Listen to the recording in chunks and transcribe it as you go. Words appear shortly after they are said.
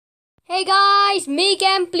Hey guys, me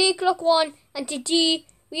again, BlakeLock1, and today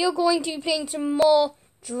we are going to be playing some more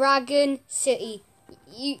Dragon City.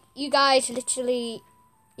 You guys literally,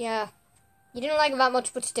 yeah, you didn't like it that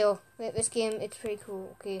much, but still, this game, it's pretty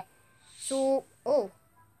cool. Okay, so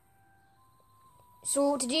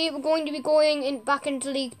today we're going to be going back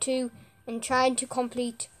into League 2 and trying to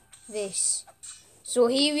complete this. So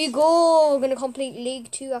here we go, we're going to complete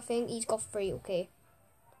League 2, I think. He's got 3, okay.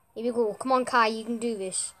 Here we go, come on Kai, you can do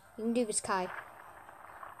this. You can do this, Kai.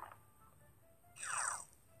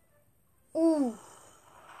 Ooh.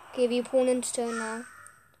 Okay, the opponent's turn now.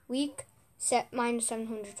 Weak. Set minus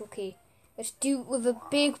 700. Okay. Let's do it with a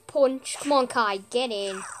big punch. Come on, Kai. Get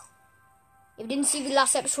in. If you didn't see the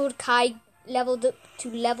last episode, Kai leveled up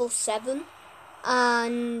to level 7.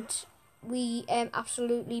 And we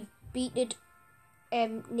absolutely beated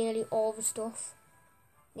nearly all the stuff.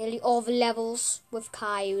 Nearly all the levels with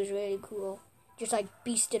Kai. It was really cool. Just like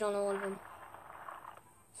beasted on all of them.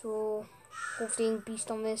 So hopefully beast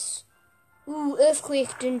on this. Ooh,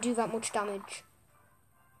 Earthquake didn't do that much damage.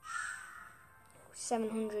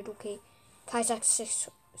 700, okay. Kai's at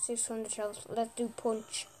 600 health. Let's do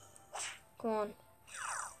punch. Come on.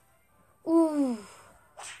 Ooh.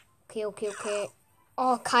 Okay.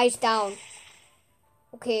 Oh, Kai's down.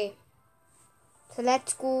 Okay. So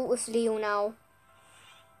let's go with Leo now.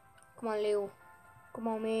 Come on, Leo. Come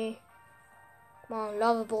on, me. Come on,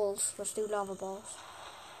 lava balls. Let's do lava balls.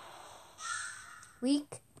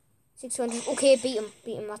 Weak. 600. Okay, beat him.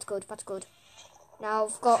 That's good. Now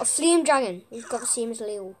we've got a flame dragon. He's got the same as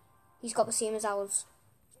Leo. He's got the same as ours.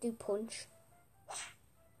 Let's do punch.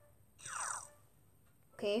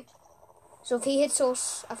 Okay. So if he hits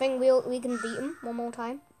us, I think we can beat him one more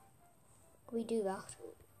time. Can we do that?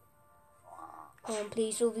 Come on,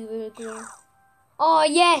 please. It'll be really good. Oh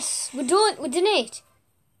yes, we done it.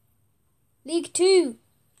 League 2.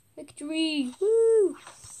 Victory. Woo.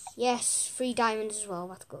 Yes, 3 diamonds as well.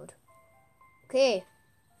 That's good. Okay.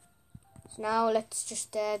 So now let's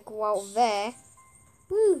just go out of there.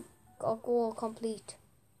 Woo. Got a goal complete.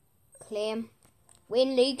 Claim.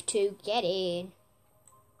 Win League 2. Get in.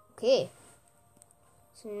 Okay.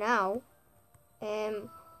 So now.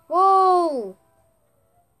 Whoa.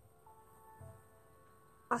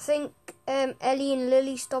 I think Ellie and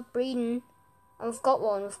Lily stopped breeding. And we've got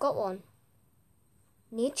one.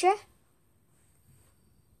 Nature?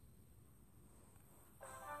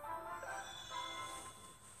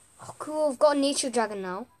 Oh, cool! We've got a nature dragon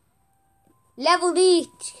now. Level 8.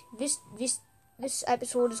 This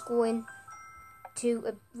episode is going to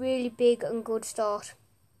a really big and good start.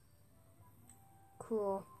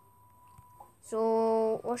 Cool.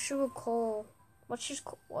 So what should we call? What's she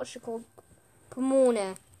called?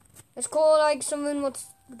 Pomona. Let's call like something what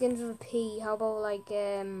begins with a P. How about like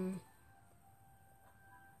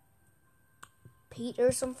Peter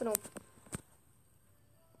or something, or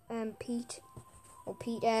Pete, or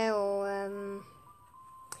Peter, or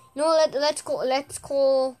no, let's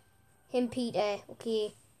call him Peter.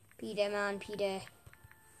 Okay, Peter.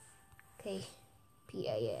 Okay,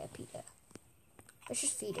 Peter, yeah, Peter. Let's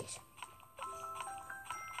just feed it.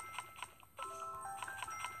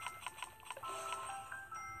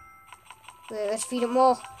 Wait, let's feed it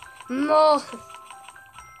more.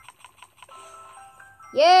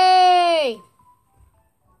 Yay!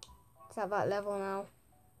 It's at that level now.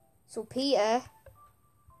 So Peter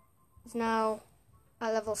is now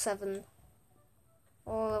at level 7.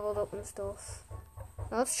 All leveled up and stuff.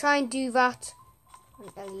 Now let's try and do that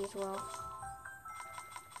on Ellie as well.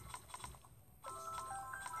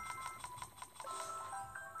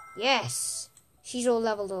 Yes! She's all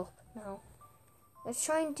leveled up now. Let's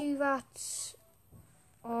try and do that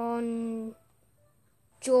on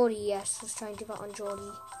Geordie. Yes, let's try and do that on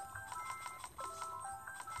Geordie.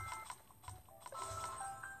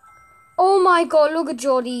 Oh my god, look at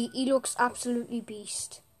Geordie. He looks absolutely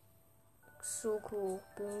beast. So cool.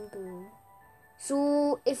 Boom.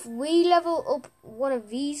 So if we level up one of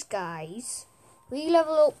these guys, we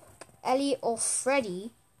level up Elliot or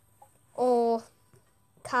Freddy or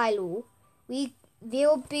Kylo,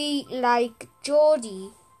 they'll be like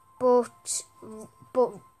Geordie, but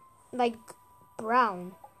like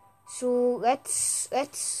brown. So let's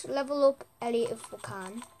level up Elliot if we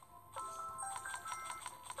can.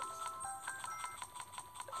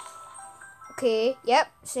 Okay,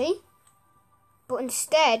 yep, see? But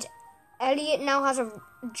instead, Elliot now has a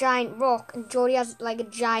giant rock and Geordie has like a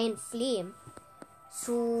giant flame.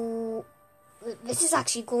 So this is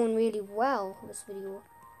actually going really well, this video.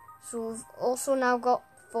 So we've also now got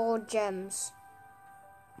 4 gems.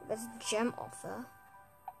 There's a gem offer.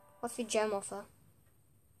 What's the gem offer?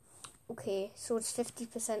 Okay, so it's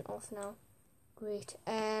 50% off now. Great.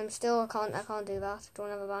 Still I can't do that. Don't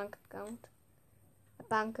have a bank account. A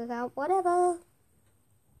bank account, whatever.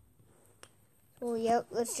 So yeah,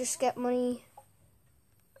 let's just get money.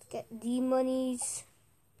 Let's get the monies.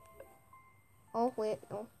 Oh wait,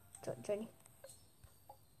 no, Jenny.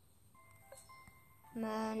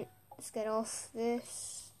 Man, let's get off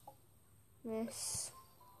this. This.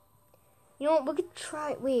 You know what? We could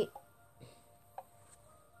try. Wait.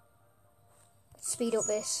 Let's speed up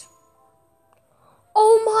this.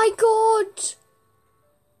 Oh my god!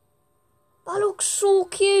 That looks so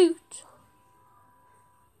cute.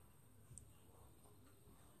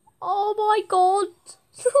 Oh my god!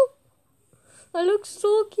 That looks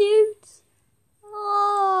so cute.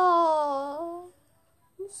 Oh,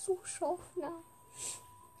 I'm so shocked now.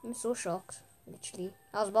 I'm so shocked, literally.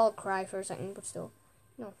 I was about to cry for a second, but still,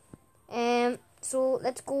 no. So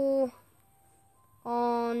let's go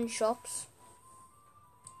on shops.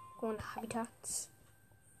 Go on habitats.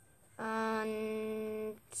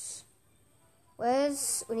 And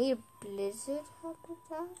we need a blizzard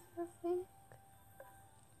habitat, I think.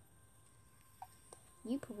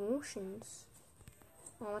 New promotions.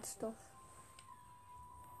 Oh, what stuff?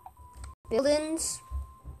 Buildings.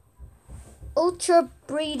 Ultra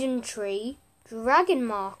breeding tree. Dragon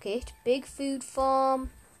market. Big food farm.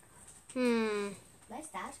 Where's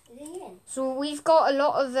that? Is it in? So we've got a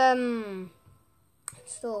lot of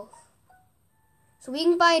stuff. So we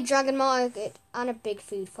can buy a dragon market and a big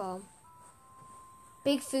food farm.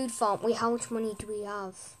 Big food farm. Wait, how much money do we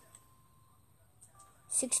have?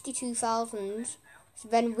 62,000. So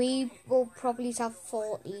then we will probably have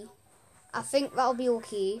 40. I think that'll be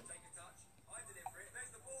okay.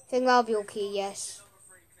 Yes.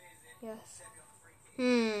 Yes.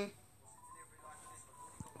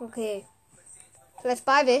 Okay. So let's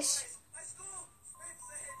buy this.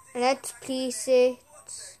 And let's place it.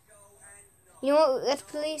 You know what? Let's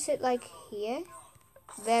place it like here.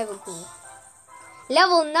 There we go.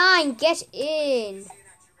 Level 9, get in.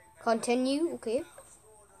 Continue, okay.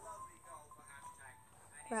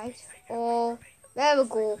 Right. Oh, there we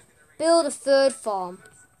go. Build a third farm.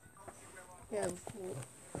 There we go.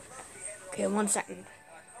 Okay, 1 second.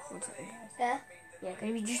 1 second. Yeah,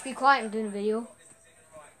 can you just be quiet and do the video?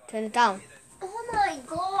 Turn it down. Oh my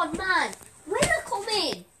god, man. Where'd I come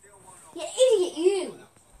in? You idiot, you.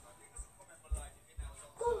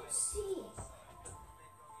 Go see.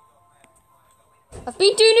 I've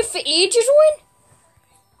been doing it for ages,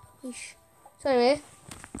 Owen. So anyway,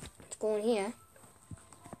 let's go in here.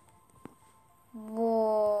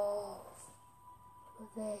 Whoa.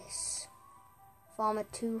 Look at this. Farm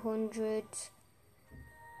at 200.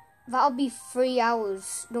 That'll be 3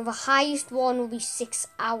 hours. No, the highest one will be 6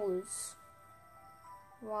 hours.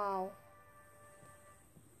 Wow.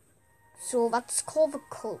 So that's called the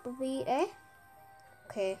cultivator.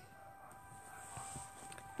 Okay.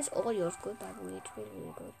 This audio is good, by the way. It's really,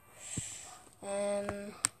 really good.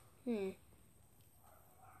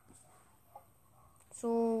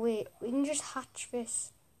 So wait, we can just hatch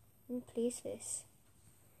this. We can place this.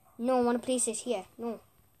 No, I want to place it here. No.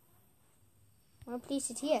 I want to place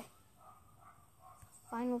it here.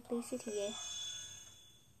 Fine, we'll place it here.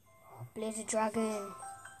 Blizzard dragon.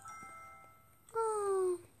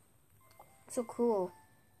 Oh, so cool.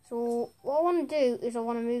 So what I want to do is I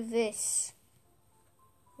want to move this.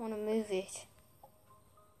 I want to move it.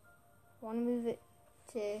 I want to move it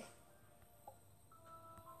to...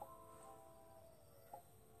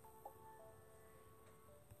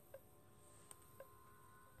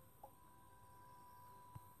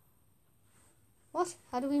 What?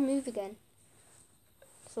 How do we move again?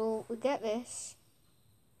 So we get this.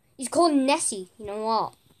 He's called Nessie. You know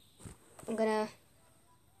what? I'm gonna...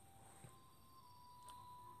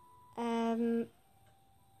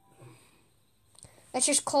 let's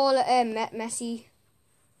just call it Messy.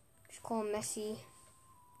 Just call him Messy.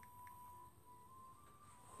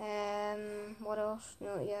 What else?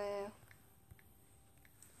 No, yeah.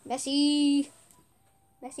 Messy.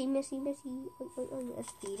 Messy. Oh,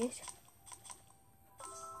 let's feed it.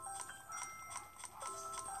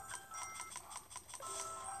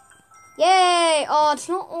 Yay! Oh, it's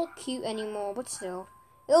not all cute anymore, but still.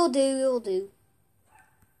 It'll do.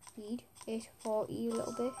 Feed it for a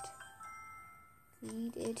little bit.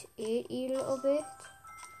 Feed it a little bit.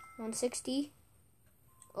 160.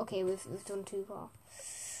 Okay, we've done too far.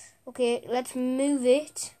 Okay, let's move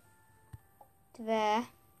it to there.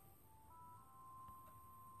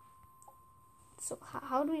 So,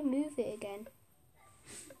 how do we move it again?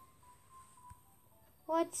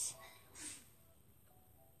 What?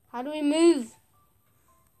 How do we move?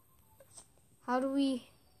 How do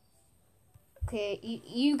we... Okay,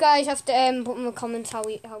 you guys have to put in the comments how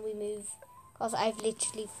we move, cause I've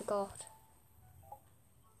literally forgot.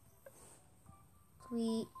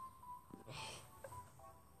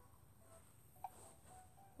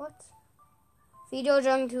 What? Feed your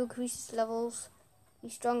dragon to increase levels.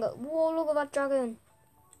 He's stronger. Whoa! Look at that dragon.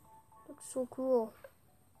 Looks so cool.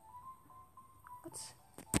 What?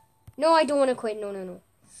 No, I don't want to quit. No.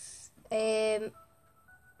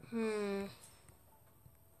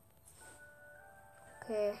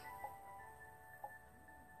 Okay.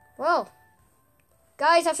 Well,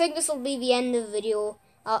 guys, I think this will be the end of the video.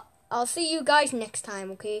 I'll see you guys next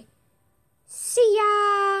time, okay? See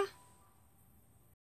ya!